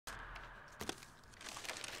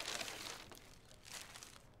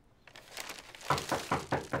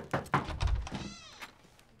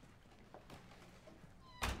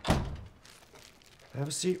Have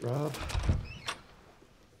a seat, Rob.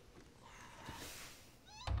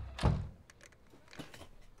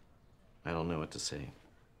 I don't know what to say.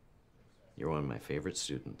 You're one of my favorite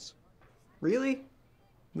students. Really?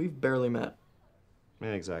 We've barely met.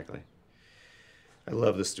 Yeah, exactly. I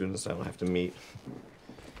love the students I don't have to meet.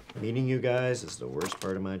 Meeting you guys is the worst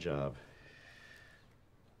part of my job.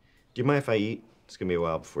 Do you mind if I eat? It's gonna be a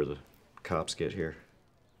while before the cops get here.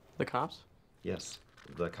 The cops? Yes,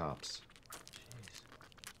 the cops. Jeez.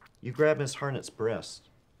 You grabbed Miss Harnet's breast.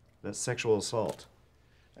 That's sexual assault.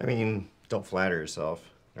 I mean, don't flatter yourself.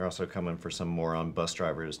 They're also coming for some moron bus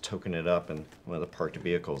driver who's token it up in one of the parked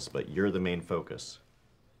vehicles, but you're the main focus.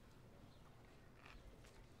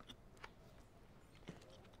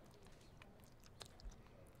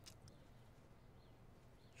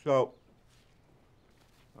 So,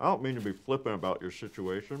 I don't mean to be flippant about your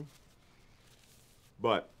situation,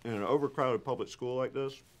 but in an overcrowded public school like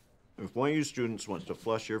this, if one of you students wants to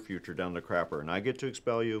flush your future down the crapper and I get to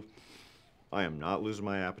expel you, I am not losing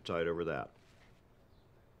my appetite over that.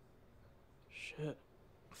 Shit.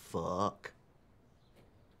 Fuck.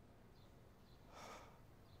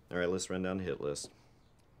 All right, let's run down the hit list.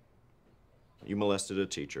 You molested a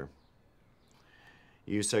teacher.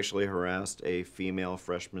 You sexually harassed a female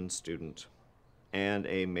freshman student and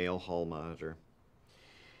a male hall monitor.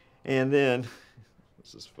 And then,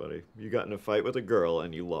 this is funny, you got in a fight with a girl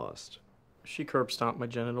and you lost. She curb stomped my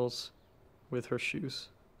genitals with her shoes.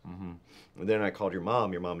 Mm-hmm. And then I called your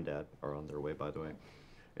mom and dad are on their way, by the way.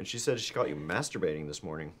 And she said she caught you masturbating this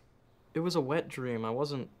morning. It was a wet dream. I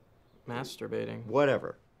wasn't masturbating.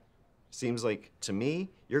 Whatever. Seems like, to me,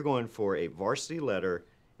 you're going for a varsity letter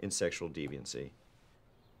in sexual deviancy.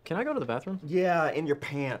 Can I go to the bathroom? Yeah, in your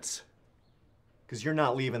pants. Because you're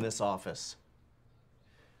not leaving this office.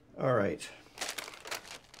 All right.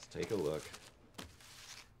 Let's take a look.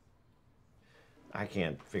 I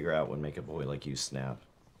can't figure out what would make a boy like you snap.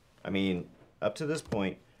 I mean, up to this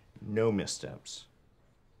point, no missteps.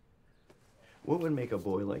 What would make a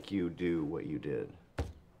boy like you do what you did?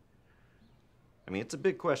 I mean, it's a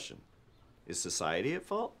big question. Is society at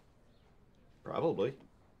fault? Probably.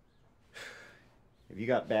 Have you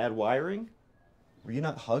got bad wiring? Were you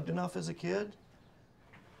not hugged enough as a kid?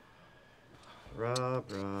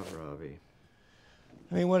 Robbie.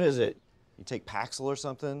 I mean, what is it? You take Paxil or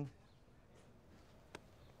something?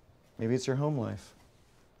 Maybe it's your home life.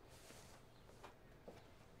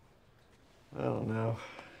 I don't know.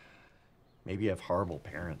 Maybe you have horrible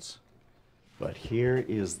parents. But here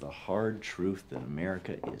is the hard truth that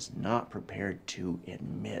America is not prepared to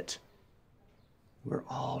admit. We're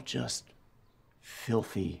all just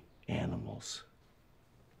filthy animals.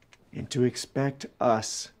 And to expect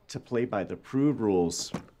us to play by the prude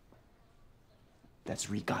rules, that's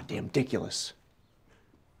goddamn ridiculous.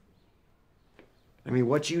 I mean,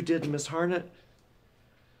 what you did to Miss Harnet,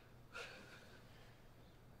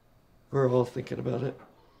 we're all thinking about it.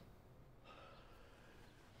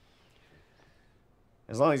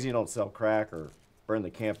 As long as you don't sell crack or burn the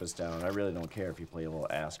campus down, I really don't care if you play a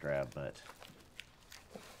little ass grab, but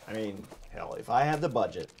I mean, hell, if I had the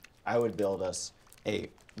budget, I would build us a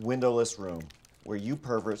windowless room where you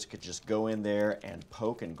perverts could just go in there and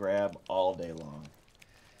poke and grab all day long.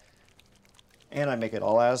 And I make it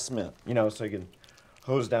all out of cement, you know, so you can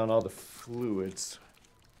hose down all the fluids.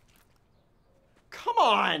 Come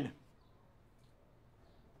on!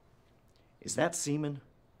 Is that semen?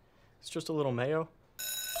 It's just a little mayo.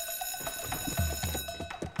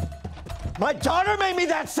 My daughter made me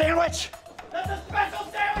that sandwich! That's a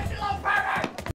special sandwich!